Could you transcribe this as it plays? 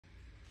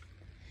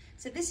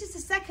So this is the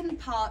second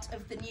part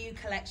of the new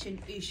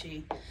collection,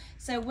 Uchuu.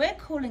 So we're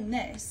calling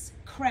this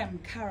Creme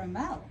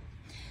Caramel.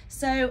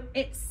 So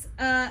it's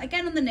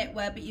again on the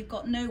knitwear, but you've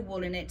got no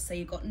wool in it, so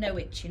you've got no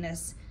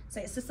itchiness.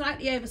 So it's a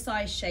slightly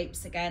oversized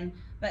shapes again,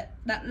 but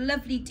that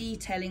lovely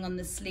detailing on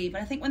the sleeve.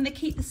 And I think when they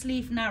keep the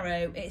sleeve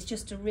narrow, it's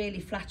just a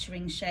really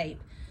flattering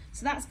shape.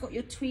 So that's got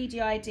your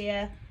tweedy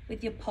idea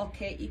with your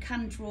pocket. You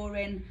can draw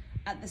in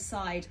at the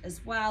side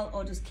as well,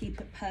 or just keep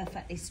it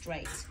perfectly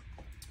straight.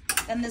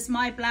 Then there's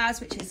my blouse,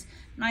 which is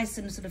nice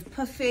and sort of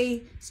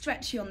puffy,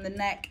 stretchy on the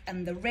neck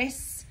and the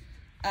wrists,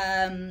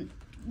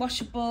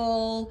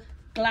 washable,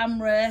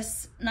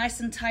 glamorous,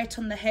 nice and tight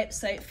on the hips,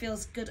 so it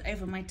feels good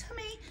over my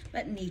tummy,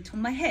 but neat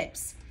on my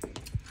hips.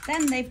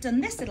 Then they've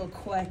done this little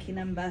quirky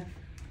number.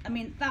 I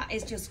mean, that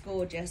is just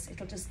gorgeous.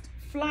 It'll just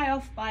fly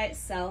off by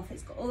itself.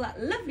 It's got all that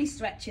lovely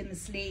stretch in the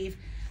sleeve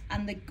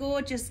and the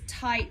gorgeous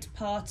tight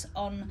part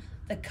on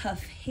the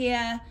cuff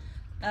here.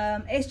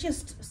 It's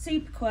just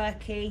super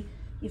quirky.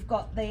 You've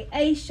got the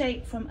A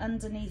shape from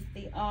underneath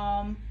the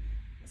arm,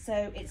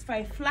 so it's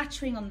very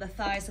flattering on the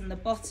thighs and the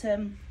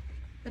bottom,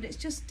 but it's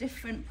just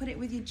different. Put it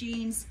with your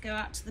jeans, go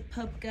out to the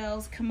pub,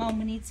 girls. Come on,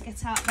 we need to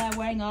get out there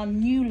wearing our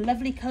new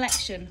lovely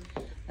collection.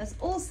 There's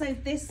also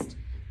this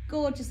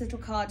gorgeous little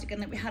cardigan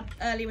that we had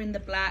earlier in the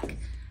black,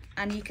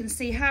 and you can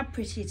see how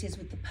pretty it is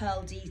with the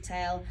pearl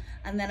detail.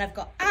 And then I've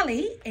got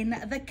Ali in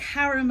the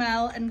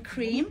caramel and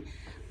cream.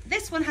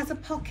 This one has a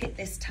pocket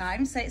this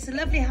time, so it's a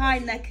lovely high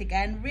neck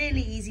again,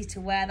 really easy to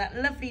wear, that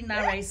lovely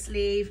narrow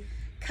sleeve,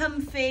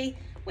 comfy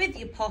with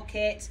your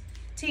pocket,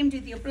 teamed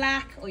with your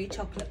black or your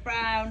chocolate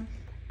brown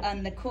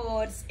and the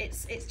cords.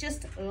 It's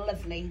just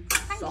lovely.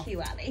 Thank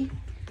you, Ali.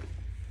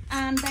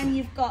 And then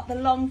you've got the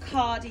long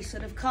cardi,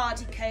 sort of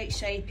cardi coat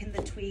shape in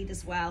the tweed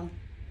as well,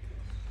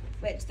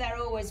 which they're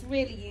always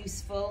really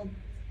useful.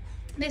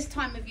 This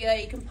time of year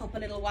you can pop a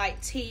little white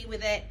tee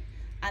with it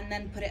and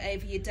then put it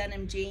over your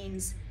denim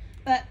jeans.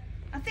 But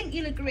I think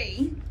you'll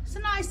agree, it's a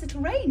nice little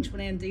range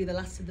when I undo the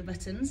last of the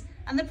buttons,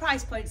 and the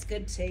price point's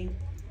good too.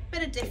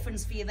 Bit of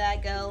difference for you there,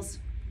 girls.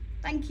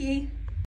 Thank you.